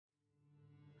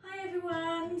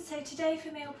So today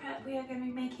for meal prep we are going to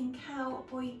be making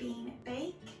cowboy bean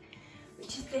bake,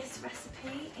 which is this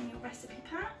recipe in your recipe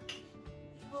pack.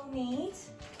 You will need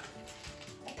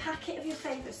a packet of your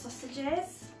favourite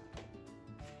sausages,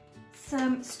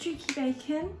 some streaky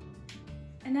bacon,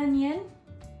 an onion,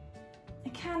 a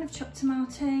can of chopped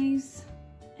tomatoes,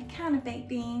 a can of baked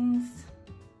beans,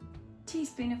 a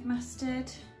teaspoon of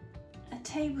mustard, a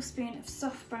tablespoon of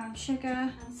soft brown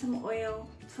sugar and some oil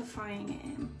for frying it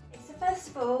in. So first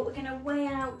of all we're going to weigh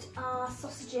out our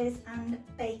sausages and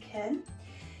bacon.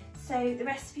 So the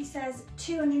recipe says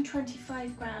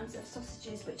 225 grams of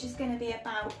sausages, which is going to be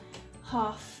about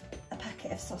half a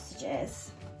packet of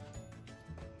sausages.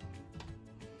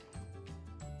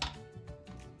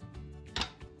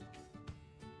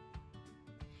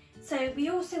 So we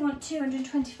also want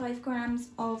 225 grams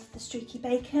of the streaky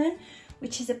bacon,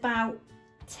 which is about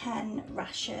 10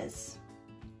 rashers.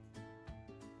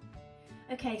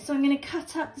 Okay, so I'm going to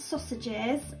cut up the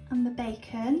sausages and the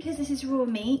bacon. Because this is raw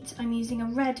meat, I'm using a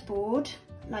red board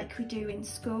like we do in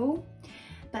school.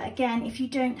 But again, if you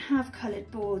don't have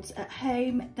coloured boards at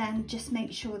home, then just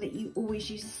make sure that you always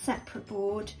use a separate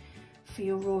board for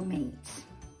your raw meat.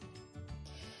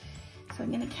 So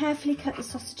I'm going to carefully cut the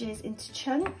sausages into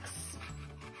chunks.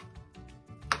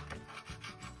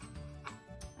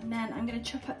 And then I'm going to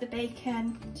chop up the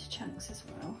bacon into chunks as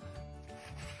well.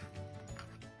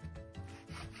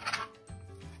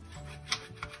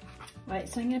 Right,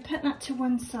 so I'm going to put that to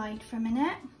one side for a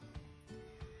minute.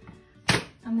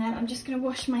 And then I'm just going to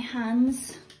wash my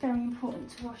hands. Very important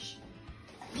to wash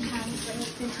your hands when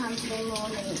you've been handling raw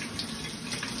meat.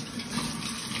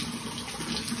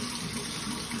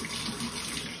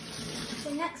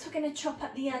 So next we're going to chop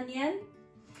up the onion.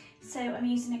 So I'm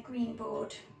using a green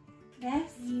board for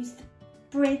this. Use the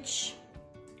bridge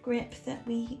grip that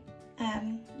we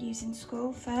use in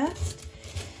school first.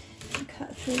 And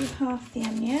cut through half the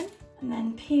onion and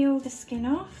then peel the skin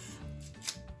off.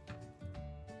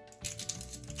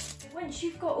 So once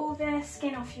you've got all the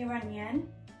skin off your onion,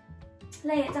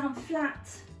 lay it down flat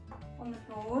on the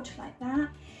board like that. And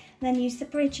then use the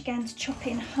bridge again to chop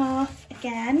it in half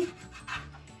again.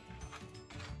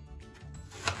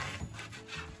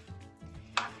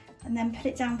 And then put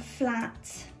it down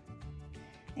flat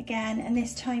again, and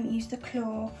this time use the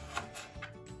claw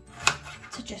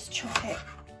to just chop it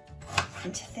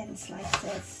into thin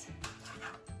slices.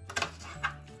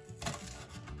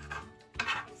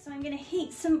 So I'm going to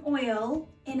heat some oil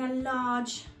in a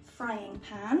large frying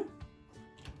pan.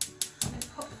 I'm going to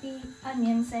pop the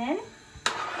onions in,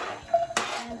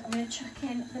 and I'm going to chuck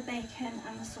in the bacon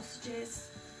and the sausages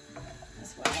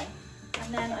as well.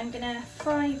 And then I'm going to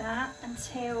fry that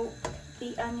until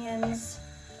the onions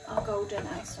are golden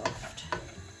and soft.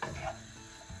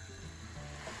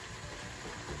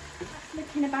 That's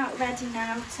looking about ready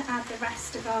now to add the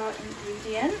rest of our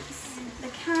ingredients. The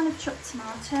can of chopped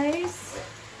tomatoes,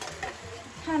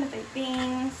 a can of baked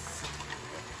beans,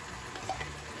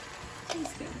 a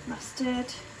teaspoon of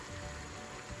mustard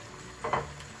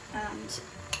and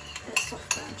the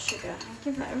soft brown sugar. I'll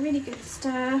give that a really good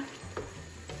stir.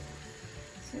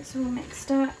 So it's all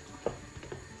mixed up.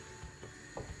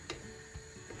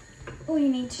 All you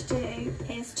need to do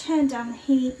is turn down the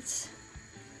heat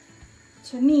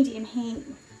to a medium heat,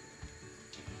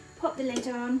 pop the lid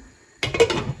on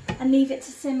and leave it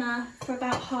to simmer for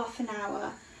about half an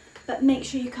hour, but make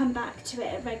sure you come back to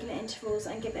it at regular intervals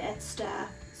and give it a stir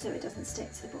so it doesn't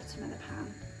stick to the bottom of the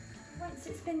pan. Once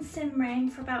it's been simmering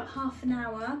for about half an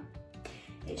hour,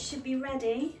 it should be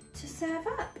ready to serve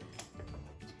up.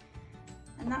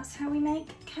 And that's how we make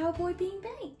cowboy bean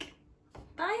bake.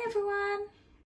 Bye everyone!